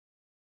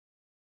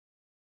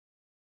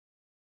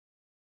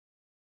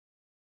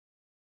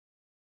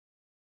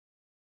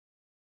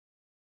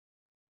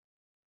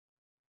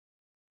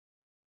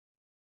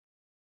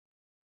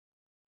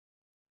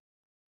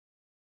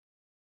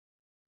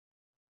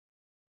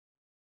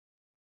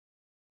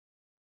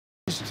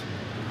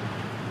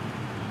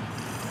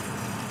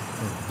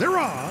They're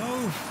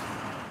off.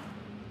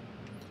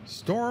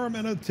 Storm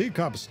in a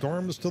Teacup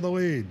storms to the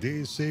lead.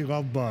 DC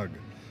Lovebug.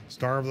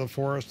 Star of the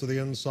Forest to the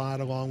inside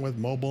along with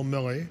Mobile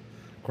Millie.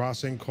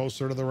 Crossing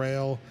closer to the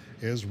rail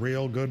is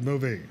Real Good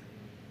Movie.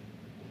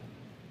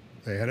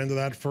 They head into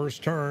that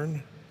first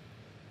turn,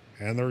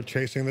 and they're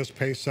chasing this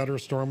pace setter,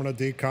 Storm in a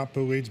Teacup,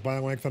 who leads by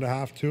a length and a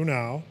half, 2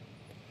 now.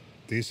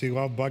 DC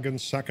Lovebug in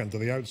second. To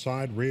the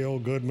outside, Real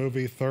Good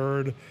Movie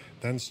third.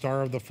 Then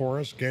Star of the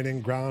Forest.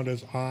 Gaining ground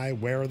is I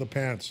Wear the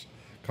Pants.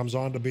 Comes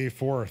on to be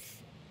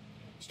fourth.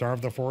 Star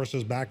of the Forest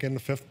is back in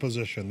fifth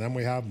position. Then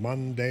we have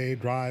Monday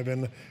Drive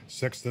in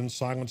sixth, and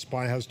Silent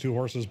Spy has 2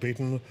 horses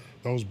beaten,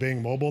 those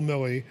being Mobile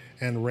Millie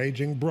and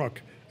Raging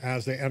Brook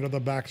as they enter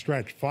the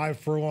backstretch. 5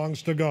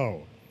 furlongs to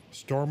go.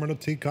 Storm in a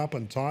Teacup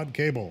and Todd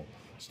Cable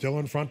still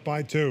in front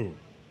by 2.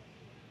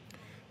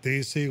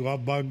 DC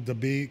Lovebug to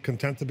be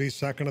content to be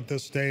second at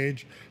this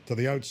stage. To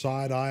the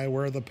outside, I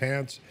Wear the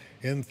Pants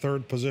in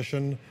third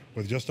position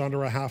with just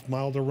under a half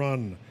mile to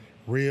run.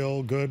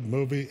 Real Good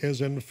Movie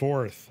is in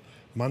fourth.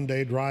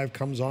 Monday Drive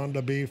comes on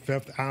to be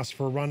fifth. Ask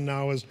for Run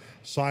now is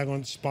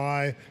Silent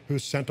Spy,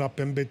 who's sent up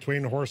in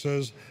between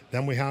horses.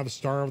 Then we have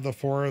Star of the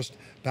Forest,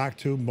 back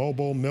to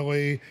Mobile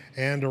Millie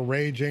and a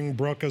Raging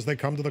Brook as they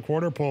come to the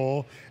quarter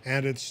pole.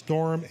 And it's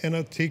Storm in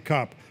a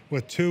Teacup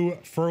with 2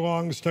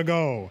 furlongs to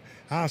go.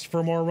 Ask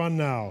for More Run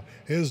now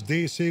is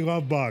DC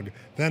Lovebug.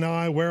 Then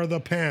I Wear the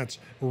Pants.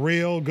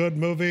 Real Good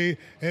Movie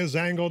is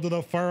angled to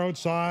the far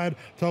outside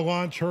to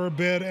launch her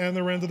bid, and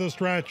they're into the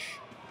stretch.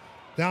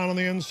 Down on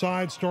the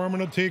inside, Storm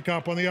in a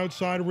Teacup. On the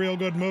outside, Real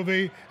Good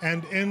Movie.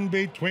 And in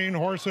between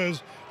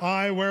horses,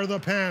 I Wear the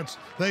Pants.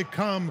 They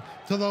come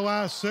to the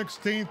last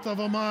 16th of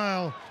a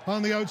mile.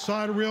 On the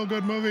outside, Real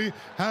Good Movie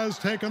has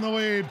taken the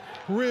lead.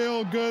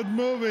 Real Good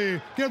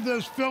Movie. Give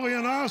this filly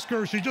an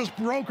Oscar. She just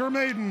broke her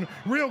maiden.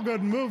 Real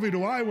Good Movie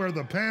to I Wear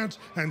the Pants.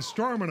 And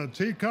Storm in a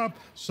Teacup.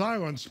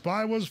 Silent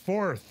Spy was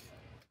fourth.